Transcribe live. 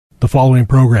The following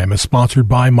program is sponsored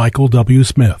by Michael W.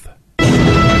 Smith. The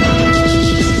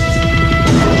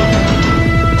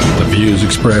views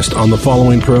expressed on the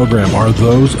following program are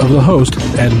those of the host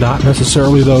and not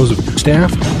necessarily those of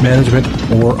staff, management,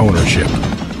 or ownership.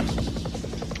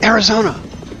 Arizona,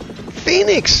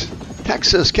 Phoenix,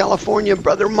 Texas, California,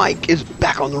 Brother Mike is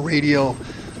back on the radio.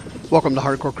 Welcome to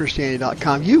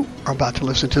HardcoreChristianity.com. You are about to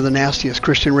listen to the nastiest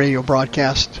Christian radio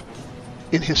broadcast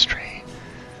in history.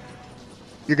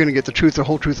 You're going to get the truth, the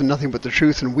whole truth, and nothing but the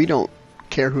truth, and we don't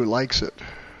care who likes it.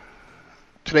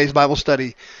 Today's Bible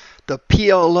study, the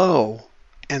PLO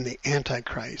and the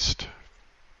Antichrist.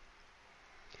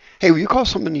 Hey, will you call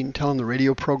somebody and tell them the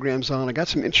radio program's on? I got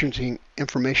some interesting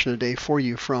information today for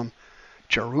you from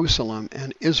Jerusalem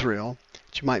and Israel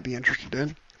that you might be interested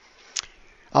in.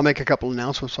 I'll make a couple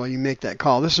announcements while you make that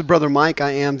call. This is Brother Mike.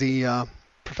 I am the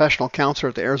professional counselor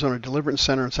at the Arizona Deliverance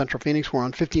Center in Central Phoenix. We're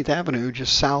on 15th Avenue,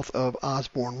 just south of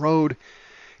Osborne Road,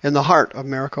 in the heart of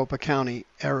Maricopa County,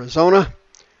 Arizona,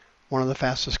 one of the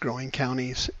fastest growing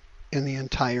counties in the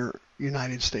entire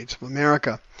United States of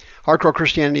America. Hardcore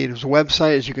Christianity is a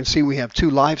website. As you can see, we have 2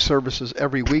 live services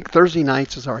every week. Thursday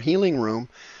nights is our healing room.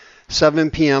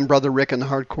 7 p.m., Brother Rick and the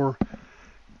Hardcore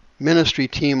Ministry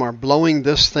team are blowing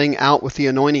this thing out with the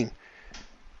anointing.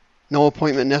 No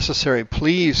appointment necessary.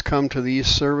 Please come to these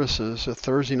services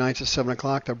Thursday nights at 7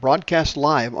 o'clock. They're broadcast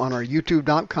live on our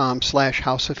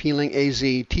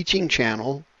youtube.com/houseofhealingaz teaching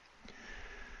channel.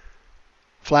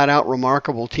 Flat out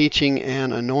remarkable teaching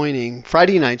and anointing.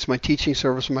 Friday nights, my teaching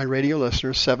service for my radio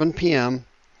listeners, 7 p.m.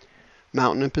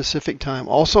 Mountain and Pacific time.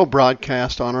 Also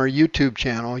broadcast on our YouTube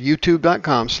channel,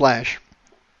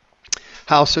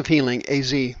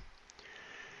 youtube.com/houseofhealingaz.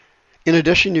 In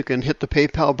addition, you can hit the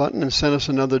PayPal button and send us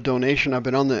another donation. I've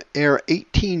been on the air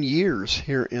 18 years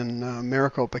here in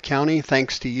Maricopa County,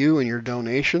 thanks to you and your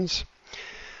donations.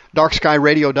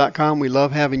 DarkSkyRadio.com, we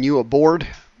love having you aboard,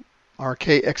 our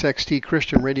KXXT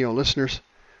Christian radio listeners.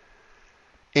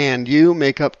 And you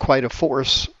make up quite a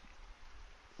force.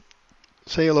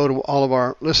 Say hello to all of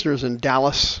our listeners in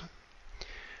Dallas,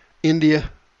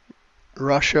 India,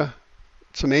 Russia.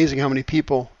 It's amazing how many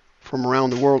people from around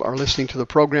the world are listening to the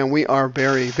program. We are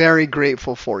very, very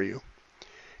grateful for you.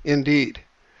 Indeed.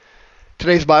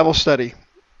 Today's Bible study,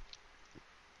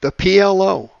 the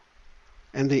PLO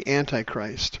and the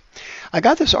Antichrist. I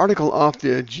got this article off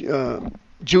the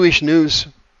Jewish News,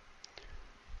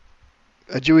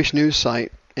 a Jewish news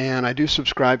site, and I do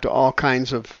subscribe to all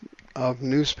kinds of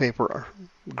newspaper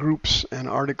groups and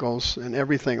articles and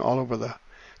everything all over the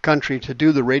country to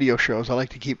do the radio shows. I like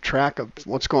to keep track of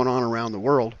what's going on around the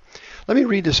world. Let me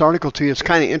read this article to you. It's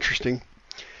kind of interesting.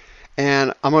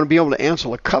 And I'm going to be able to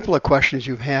answer a couple of questions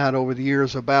you've had over the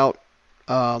years about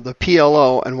the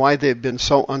PLO and why they've been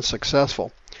so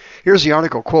unsuccessful. Here's the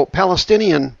article, quote,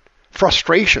 Palestinian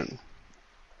frustration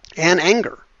and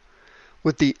anger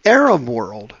with the Arab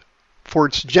world for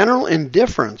its general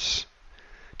indifference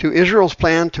to Israel's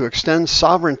plan to extend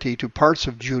sovereignty to parts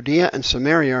of Judea and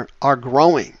Samaria are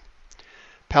growing.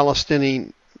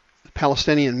 Palestinian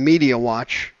Media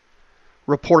Watch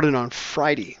reported on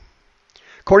Friday.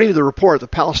 According to the report, the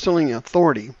Palestinian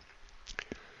Authority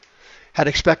had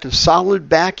expected solid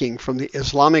backing from the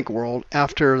Islamic world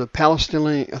after the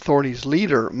Palestinian Authority's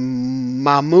leader,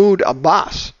 Mahmoud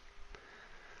Abbas,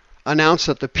 announced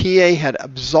that the PA had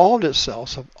absolved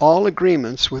itself of all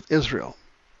agreements with Israel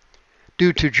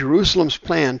due to Jerusalem's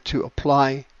plan to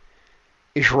apply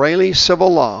Israeli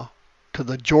civil law to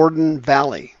the Jordan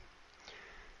Valley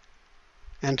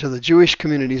and to the Jewish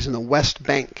communities in the West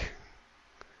Bank.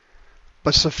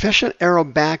 But sufficient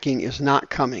Arab backing is not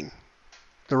coming,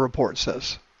 the report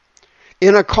says.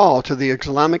 In a call to the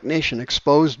Islamic nation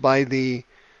exposed by the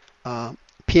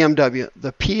PMW,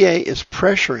 the PA is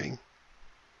pressuring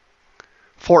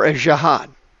for a jihad,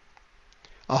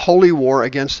 a holy war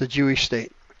against the Jewish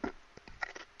state.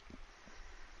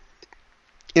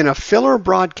 In a filler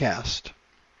broadcast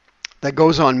that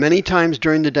goes on many times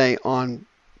during the day on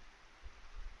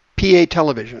PA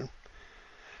television,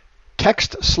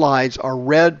 text slides are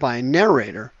read by a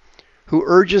narrator who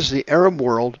urges the Arab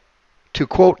world to,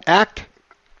 quote, act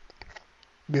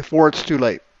before it's too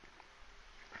late.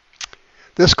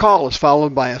 This call is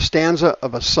followed by a stanza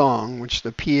of a song which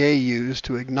the PA used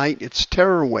to ignite its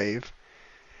terror wave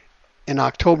in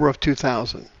October of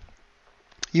 2000.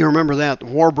 You remember that. The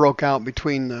war broke out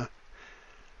between the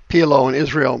PLO and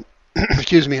Israel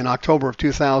in October of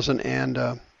 2000, and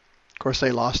of course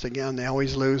they lost again. They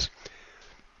always lose.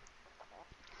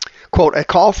 Quote, a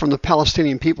call from the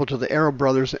Palestinian people to the Arab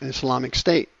Brothers and Islamic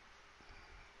State.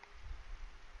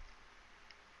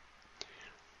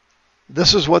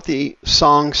 This is what the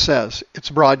song says. It's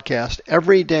broadcast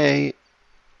every day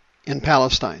in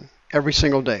Palestine, every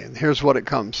single day. And here's what it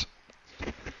comes.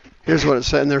 Here's what it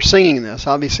said. And they're singing this.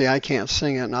 Obviously, I can't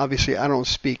sing it, and obviously, I don't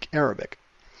speak Arabic.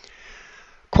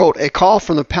 Quote, a call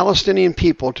from the Palestinian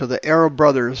people to the Arab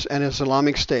brothers and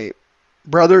Islamic State.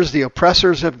 Brothers, the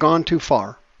oppressors have gone too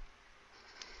far.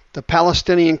 The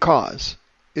Palestinian cause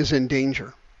is in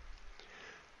danger.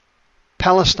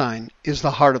 Palestine is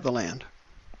the heart of the land.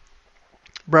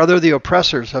 Brother, the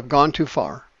oppressors have gone too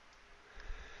far.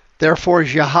 Therefore,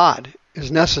 jihad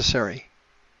is necessary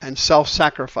and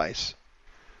self-sacrifice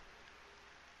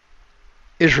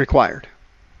is required.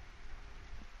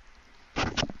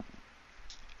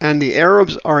 And the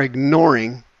Arabs are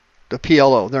ignoring the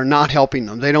PLO. They're not helping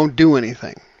them. They don't do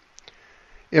anything.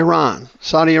 Iran,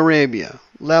 Saudi Arabia,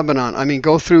 Lebanon. I mean,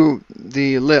 go through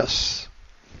the lists.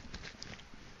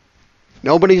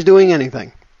 Nobody's doing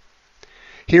anything.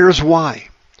 Here's why.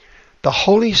 The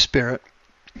Holy Spirit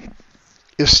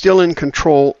is still in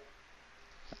control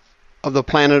of the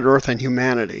planet Earth and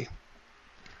humanity.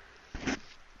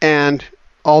 And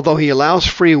although he allows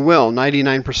free will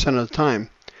 99% of the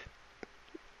time,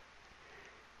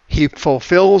 he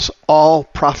fulfills all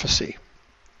prophecy.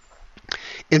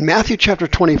 In Matthew chapter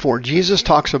 24, Jesus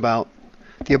talks about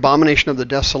the abomination of the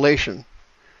desolation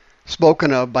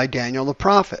spoken of by Daniel the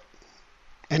prophet.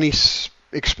 And he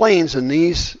explains in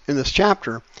this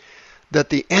chapter that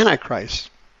the Antichrist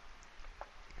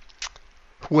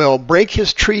will break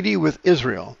his treaty with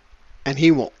Israel, and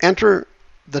he will enter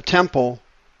the temple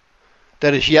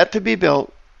that is yet to be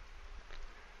built,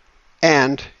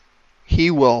 and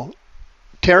he will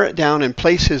tear it down and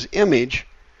place his image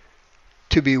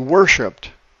to be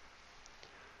worshipped.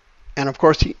 And of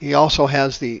course, he also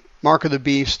has the mark of the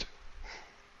beast,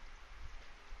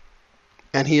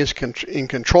 and he is in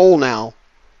control now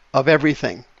of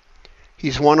everything.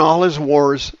 He's won all his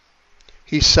wars.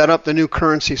 He's set up the new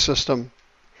currency system.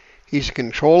 He's in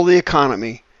control of the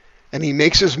economy, and he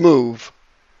makes his move,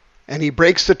 and he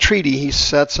breaks the treaty he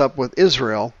sets up with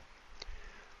Israel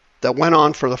that went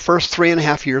on for the first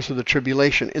 3.5 years of the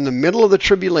tribulation. In the middle of the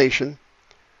tribulation,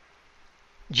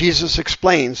 Jesus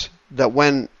explains that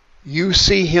when you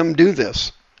see him do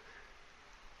this,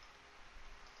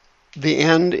 the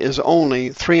end is only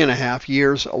 3.5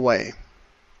 years away.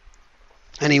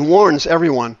 And he warns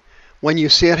everyone, when you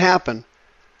see it happen,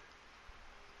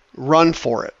 run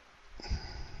for it.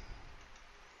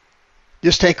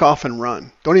 Just take off and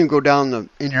run. Don't even go down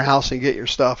in your house and get your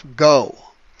stuff. Go.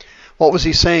 What was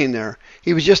he saying there?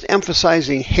 He was just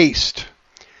emphasizing haste,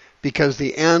 because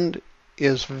the end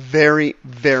is very,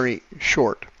 very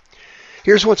short.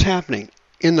 Here's what's happening.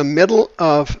 In the middle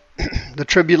of the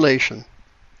tribulation,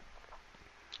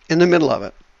 in the middle of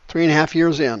it, 3.5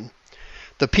 years in,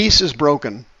 the peace is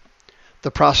broken.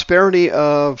 The prosperity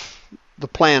of the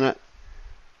planet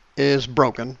is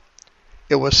broken.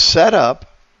 It was set up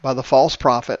by the false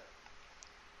prophet,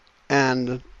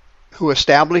 and who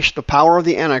established the power of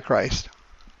the Antichrist.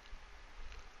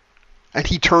 And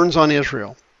he turns on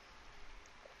Israel.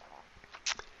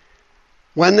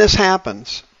 When this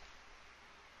happens,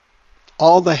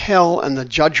 all the hell and the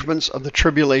judgments of the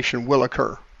tribulation will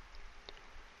occur.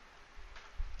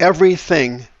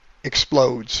 Everything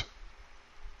explodes.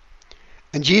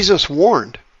 And Jesus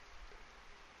warned,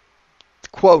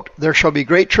 quote, there shall be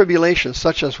great tribulation,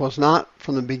 such as was not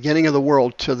from the beginning of the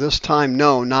world to this time,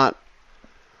 no, not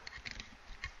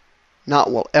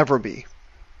will ever be.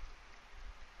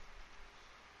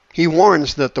 He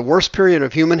warns that the worst period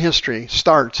of human history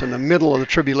starts in the middle of the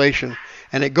tribulation,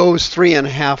 and it goes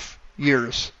 3.5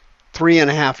 years.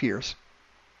 3.5 years.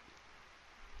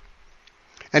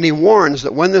 And he warns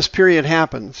that when this period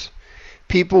happens,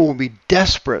 people will be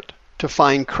desperate to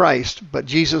find Christ, but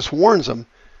Jesus warns them,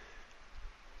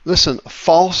 listen,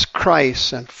 false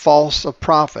Christs and false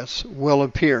prophets will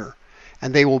appear,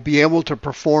 and they will be able to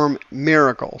perform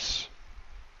miracles.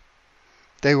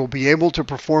 They will be able to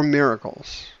perform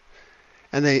miracles.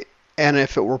 And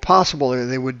if it were possible,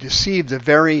 they would deceive the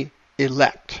very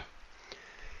elect.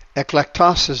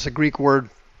 Eklektos is the Greek word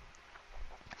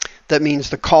that means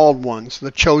the called ones,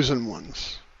 the chosen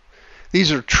ones.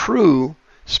 These are true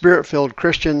Spirit-filled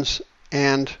Christians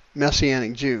and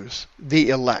Messianic Jews, the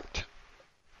elect.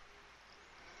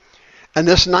 And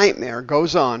this nightmare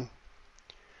goes on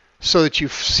so that you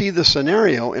see the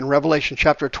scenario in Revelation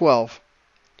chapter 12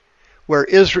 where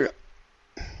Israel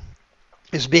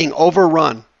is being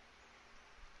overrun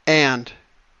and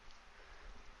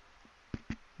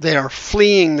they are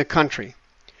fleeing the country.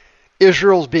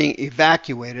 Israel's being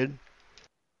evacuated.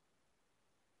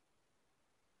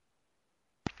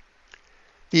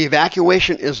 The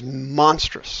evacuation is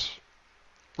monstrous.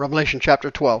 Revelation chapter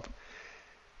 12.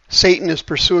 Satan is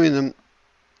pursuing them,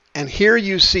 and here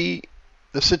you see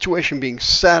the situation being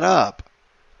set up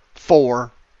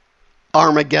for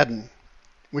Armageddon,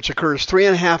 which occurs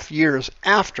 3.5 years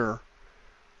after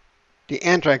the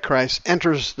Antichrist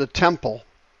enters the temple,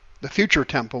 the future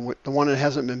temple, the one that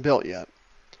hasn't been built yet.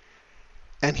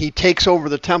 And he takes over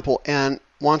the temple and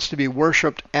wants to be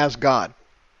worshipped as God.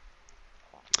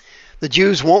 The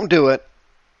Jews won't do it,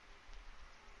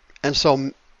 and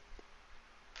so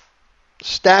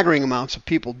staggering amounts of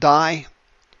people die.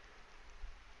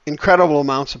 Incredible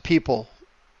amounts of people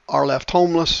are left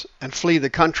homeless and flee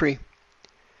the country.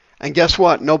 And guess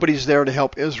what? Nobody's there to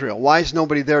help Israel. Why is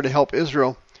nobody there to help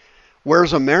Israel?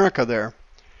 Where's America there?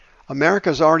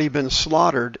 America's already been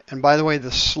slaughtered. And by the way,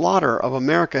 the slaughter of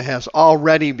America has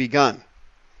already begun.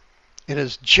 It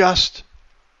has just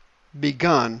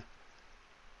begun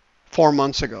 4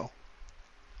 months ago.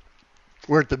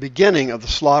 We're at the beginning of the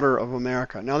slaughter of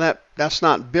America. Now that's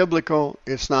not biblical.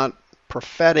 It's not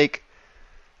prophetic.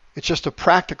 It's just a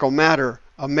practical matter.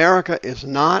 America is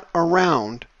not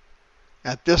around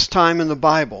at this time in the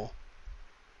Bible,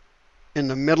 in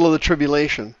the middle of the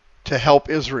tribulation, to help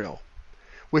Israel,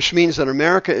 which means that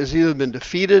America has either been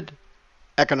defeated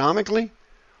economically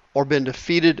or been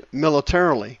defeated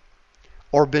militarily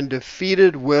or been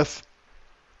defeated with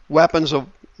weapons of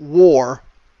war,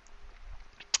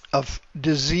 of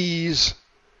disease,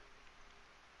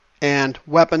 and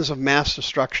weapons of mass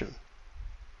destruction.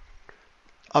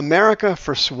 America,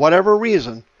 for whatever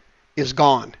reason, is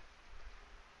gone.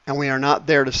 And we are not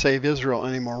there to save Israel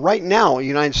anymore. Right now, the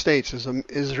United States is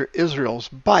Israel's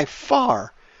by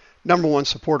far #1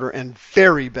 supporter and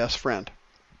very best friend.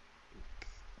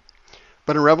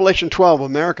 But in Revelation 12,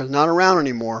 America is not around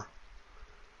anymore.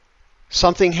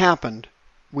 Something happened.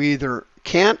 We either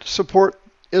can't support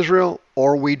Israel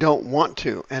or we don't want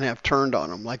to and have turned on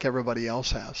them like everybody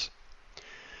else has.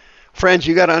 Friends,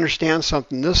 you got to understand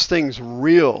something. This thing's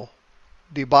real.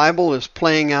 The Bible is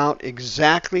playing out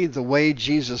exactly the way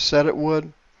Jesus said it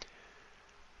would.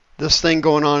 This thing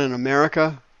going on in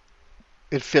America,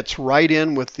 it fits right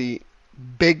in with the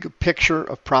big picture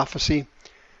of prophecy.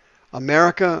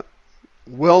 America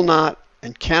will not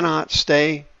and cannot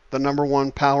stay the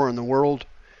 #1 power in the world.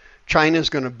 China's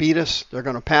going to beat us. They're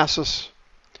going to pass us.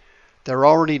 They're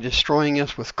already destroying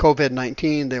us with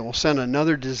COVID-19. They will send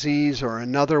another disease or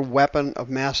another weapon of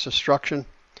mass destruction.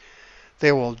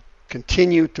 They will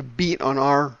continue to beat on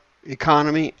our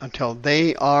economy until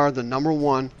they are the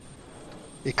 #1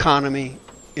 economy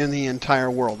in the entire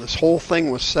world. This whole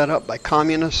thing was set up by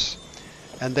communists,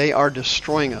 and they are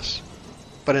destroying us.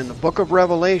 But in the book of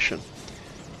Revelation,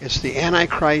 it's the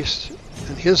Antichrist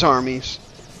and his armies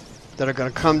that are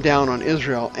going to come down on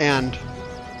Israel, and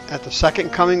at the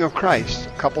second coming of Christ,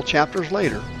 a couple chapters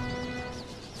later,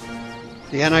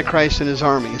 the Antichrist and his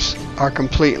armies are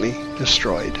completely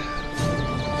destroyed.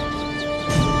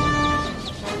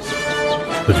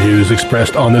 The views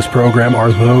expressed on this program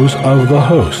are those of the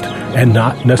host and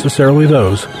not necessarily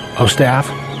those of staff,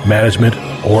 management,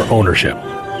 or ownership.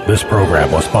 This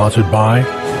program was sponsored by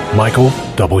Michael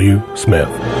W. Smith.